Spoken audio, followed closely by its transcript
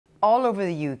All over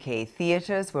the UK,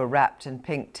 theatres were wrapped in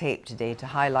pink tape today to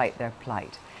highlight their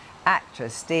plight.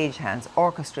 Actors, stagehands,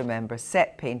 orchestra members,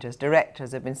 set painters,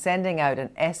 directors have been sending out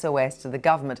an SOS to the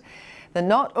government that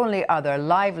not only are their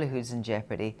livelihoods in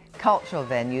jeopardy, cultural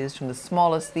venues from the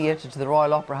smallest theatre to the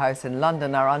Royal Opera House in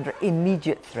London are under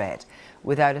immediate threat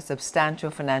without a substantial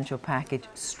financial package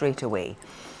straight away.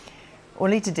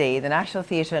 Only today, the National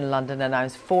Theatre in London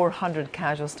announced 400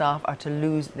 casual staff are to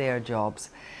lose their jobs.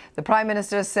 The Prime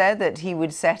Minister said that he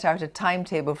would set out a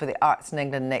timetable for the arts in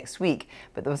England next week,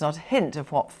 but there was not a hint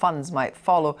of what funds might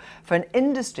follow for an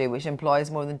industry which employs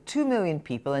more than 2 million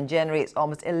people and generates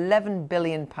almost £11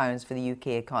 billion for the UK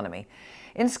economy.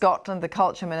 In Scotland, the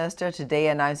Culture Minister today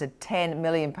announced a £10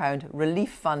 million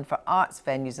relief fund for arts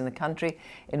venues in the country.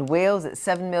 In Wales, it's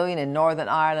 £7 million. In Northern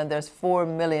Ireland, there's £4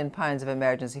 million of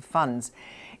emergency funds.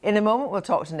 In a moment, we'll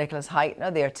talk to Nicholas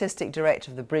Heitner, the Artistic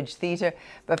Director of the Bridge Theatre.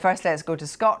 But first, let's go to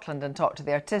Scotland and talk to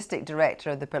the Artistic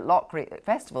Director of the Pitlochry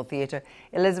Festival Theatre,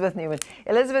 Elizabeth Newman.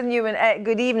 Elizabeth Newman,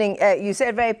 good evening. You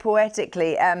said very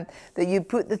poetically that you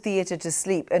put the theatre to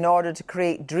sleep in order to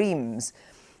create dreams.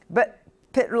 But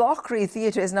Pitlochry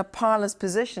Theatre is in a parlous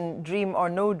position, dream or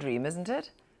no dream, isn't it?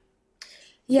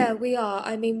 Yeah, we are.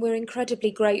 I mean, we're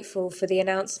incredibly grateful for the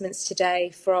announcements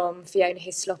today from Fiona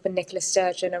Hislop and Nicola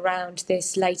Sturgeon around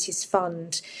this latest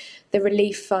fund. The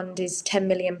relief fund is £10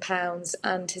 million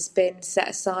and has been set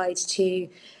aside to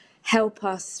help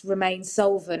us remain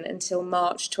solvent until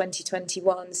March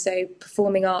 2021. So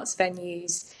performing arts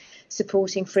venues,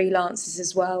 supporting freelancers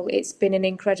as well. It's been an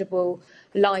incredible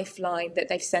lifeline that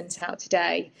they've sent out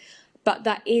today. But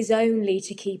that is only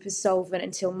to keep us solvent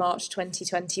until March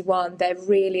 2021. They're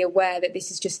really aware that this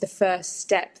is just the first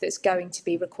step that's going to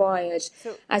be required.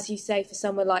 So, as you say, for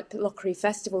somewhere like Pitlochry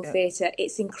Festival Theatre,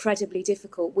 it's incredibly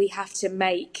difficult. We have to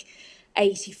make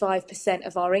 85%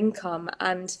 of our income,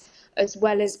 and as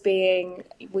well as being,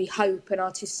 we hope, an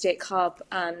artistic hub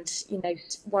and, you know,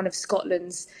 one of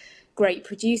Scotland's great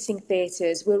producing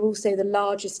theatres, we're also the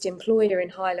largest employer in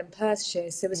Highland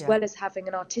Perthshire. So as well as having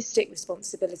an artistic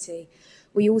responsibility,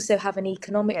 we also have an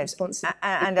economic responsibility.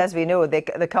 And as we know,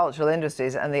 the cultural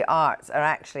industries and the arts are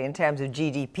actually, in terms of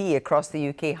GDP across the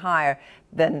UK, higher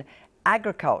than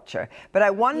agriculture. But I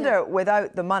wonder,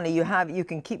 without the money you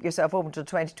can keep yourself open till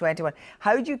 2021.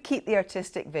 How do you keep the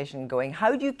artistic vision going?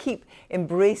 How do you keep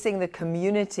embracing the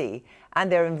community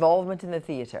and their involvement in the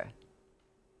theatre?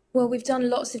 Well, we've done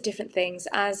lots of different things.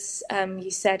 As you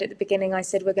said at the beginning, I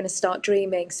said we're going to start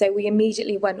dreaming. So we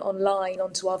immediately went online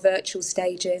onto our virtual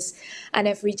stages, and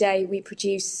every day we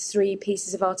produce 3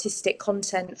 pieces of artistic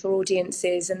content for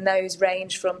audiences, and those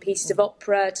range from pieces of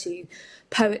opera to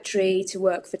poetry to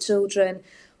work for children.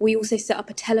 We also set up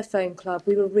a telephone club.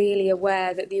 We were really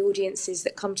aware that the audiences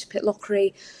that come to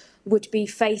Pitlochry would be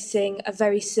facing a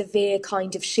very severe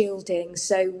kind of shielding.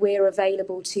 So we're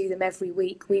available to them every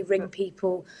week. We ring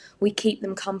people, we keep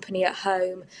them company at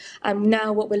home. And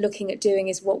now what we're looking at doing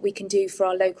is what we can do for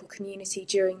our local community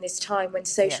during this time when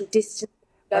social distancing.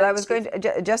 Well, I was going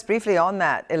to, just briefly on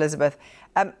that, Elizabeth,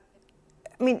 I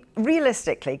mean,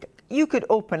 realistically, you could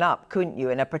open up, couldn't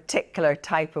you, in a particular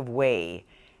type of way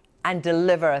and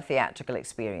deliver a theatrical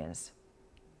experience?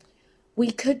 We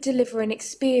could deliver an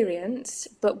experience,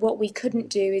 but what we couldn't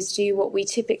do is do what we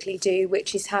typically do,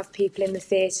 which is have people in the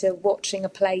theatre watching a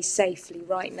play safely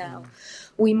right now.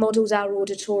 We modelled our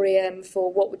auditorium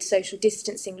for what would social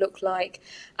distancing look like,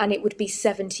 and it would be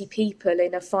 70 people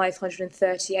in a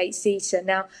 538-seater.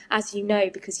 Now, as you know,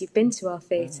 because you've been to our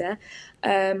theatre,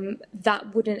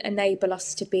 that wouldn't enable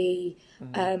us to be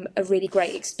a really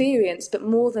great experience. But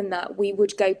more than that, we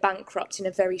would go bankrupt in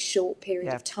a very short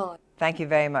period of time. Thank you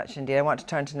very much indeed. I want to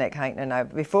turn to Nick Heitner now.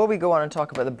 Before we go on and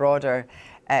talk about the broader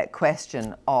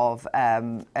question of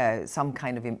some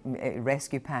kind of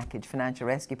rescue package, financial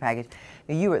rescue package.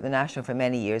 You were at the National for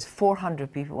many years.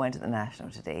 400 people went to the National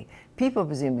today. People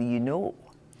presumably you know.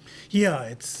 Yeah,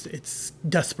 it's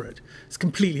desperate. It's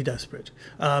completely desperate.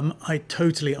 I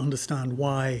totally understand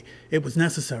why it was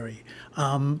necessary,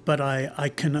 but I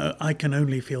can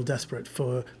only feel desperate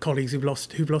for colleagues who've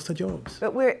lost their jobs.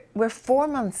 But we're 4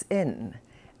 months in,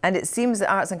 and it seems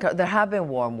that arts and culture, there have been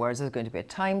warm words. There's going to be a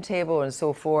timetable and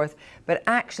so forth, but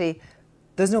actually,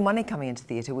 there's no money coming into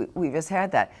theatre. We've just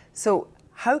heard that. So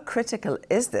how critical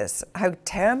is this? How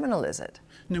terminal is it?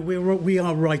 No, we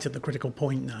are right at the critical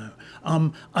point now.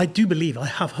 I do believe, I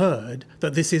have heard,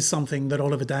 that this is something that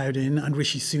Oliver Dowden and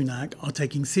Rishi Sunak are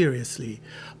taking seriously.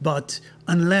 But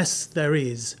unless there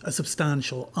is a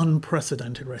substantial,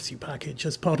 unprecedented rescue package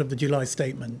as part of the July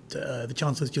statement, the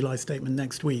Chancellor's July statement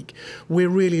next week, we're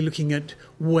really looking at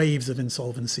waves of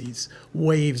insolvencies,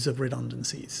 waves of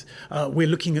redundancies. We're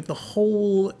looking at the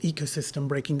whole ecosystem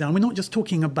breaking down. We're not just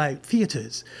talking about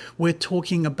theatres. We're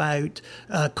talking about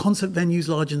concert venues,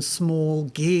 large and small,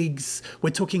 gigs.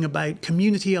 We're talking about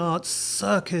community arts,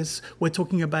 circus. We're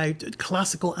talking about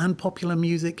classical and popular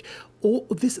music.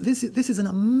 This is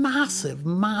a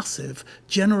massive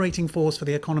generating force for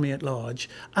the economy at large,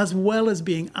 as well as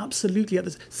being absolutely at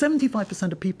this.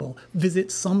 75% of people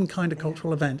visit some kind of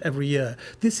cultural event every year.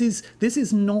 This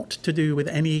is not to do with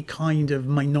any kind of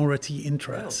minority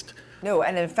interest. No,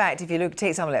 and in fact, if you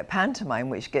take something like pantomime,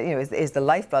 which is the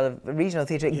lifeblood of regional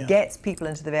theatre, it gets people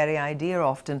into the very idea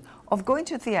often of going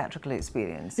to a theatrical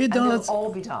experience. It does. And they'll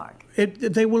all be dark.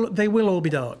 They will all be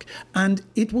dark, and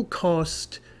it will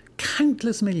cost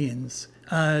countless millions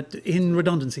in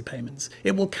redundancy payments.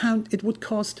 It would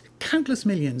cost countless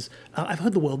millions. I've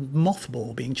heard the word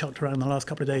mothball being chucked around the last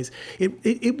couple of days.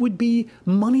 It would be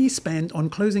money spent on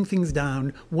closing things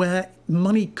down where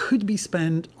money could be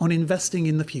spent on investing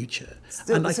in the future.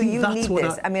 And I think that's what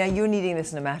this. I mean, are you needing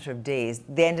this in a matter of days?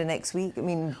 The end of next week? I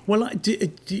mean, well,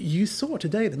 you saw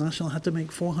today the National had to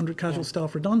make 400 casual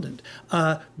staff redundant.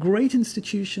 Great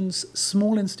institutions,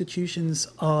 small institutions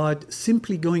are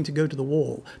simply going to go to the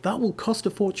wall. That will cost a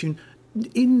fortune.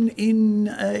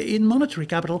 In monetary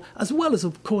capital, as well as,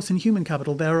 of course, in human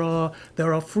capital. There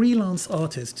are freelance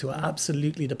artists who are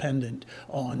absolutely dependent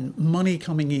on money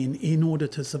coming in order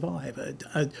to survive.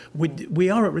 We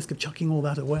are at risk of chucking all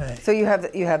that away. So you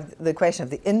have the question of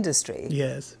the industry.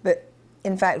 Yes. But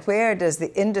in fact, where does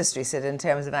the industry sit in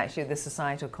terms of actually the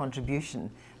societal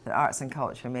contribution that arts and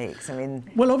culture makes? I mean,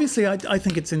 well, obviously, I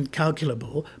think it's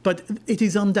incalculable, but it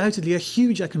is undoubtedly a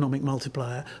huge economic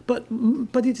multiplier. But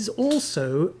it is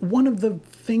also one of the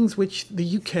things which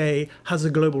the UK has a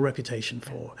global reputation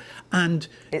for, and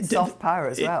it's soft power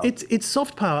as well. It's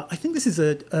soft power. I think this is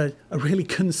a really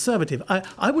conservative.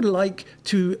 I would like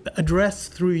to address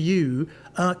through you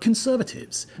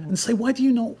conservatives and say, why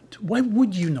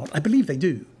would you not? I believe they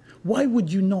do. Why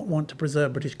would you not want to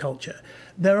preserve British culture?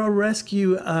 There are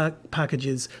rescue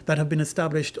packages that have been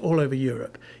established all over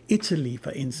Europe. Italy,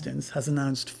 for instance, has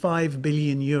announced 5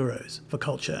 billion euros for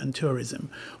culture and tourism.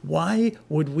 Why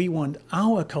would we want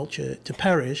our culture to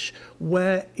perish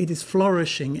where it is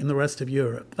flourishing in the rest of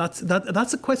Europe? That's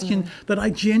a question that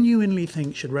I genuinely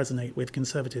think should resonate with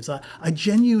conservatives. I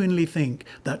genuinely think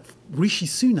that Rishi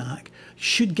Sunak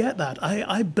should get that.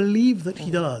 I believe that he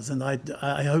does, and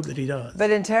I hope that he does.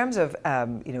 But in terms of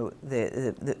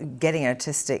the getting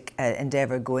artistic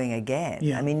endeavour going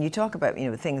again, I mean, you talk about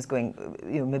things going,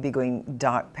 maybe going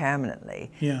dark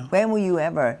permanently. Yeah. When will you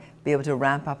ever be able to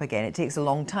ramp up again? It takes a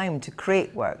long time to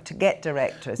create work, to get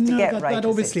directors, to get writers.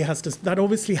 That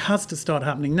obviously has to start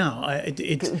happening now.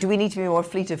 Do we need to be more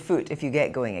fleet of foot if you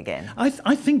get going again?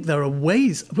 I think there are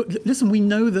ways. Listen, we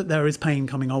know that there is pain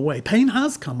coming our way. Pain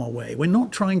has come our way. We're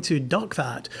not trying to duck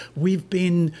that. We've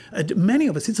been, many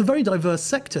of us, it's a very diverse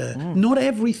sector. Not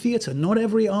every theatre, not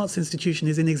every arts institution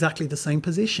is in exactly the same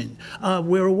position.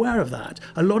 We're aware of that.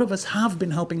 A lot of us have been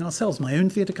helping ourselves. My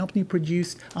own theatre company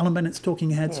produced Alan Bennett's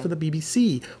Talking Heads for the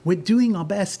BBC. We're doing our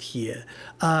best here.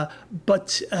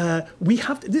 But we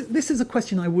have to, this is a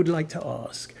question I would like to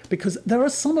ask, because there are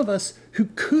some of us who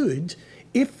could,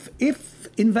 if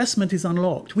investment is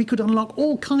unlocked, we could unlock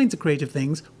all kinds of creative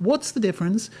things. What's the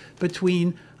difference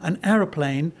between an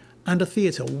aeroplane and a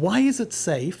theatre? Why is it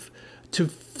safe to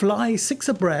fly 6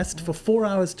 abreast for 4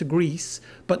 hours to Greece,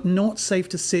 but not safe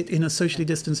to sit in a socially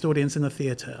distanced audience in a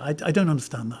theatre? I don't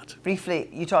understand that. Briefly,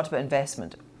 you talked about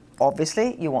investment.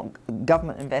 Obviously, you want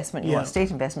government investment, you want state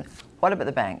investment. What about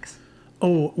the banks?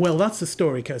 Oh, well, that's the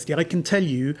story, Kirsty. I can tell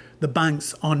you the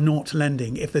banks are not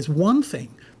lending. If there's one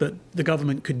thing that the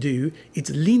government could do,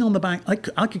 it's lean on the bank.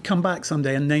 I could come back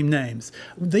someday and name names.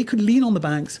 They could lean on the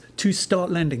banks to start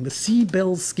lending. The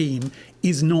C-Bills scheme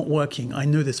is not working. I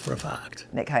know this for a fact.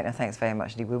 Nick Hytner, thanks very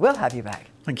much indeed. We will have you back.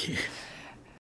 Thank you.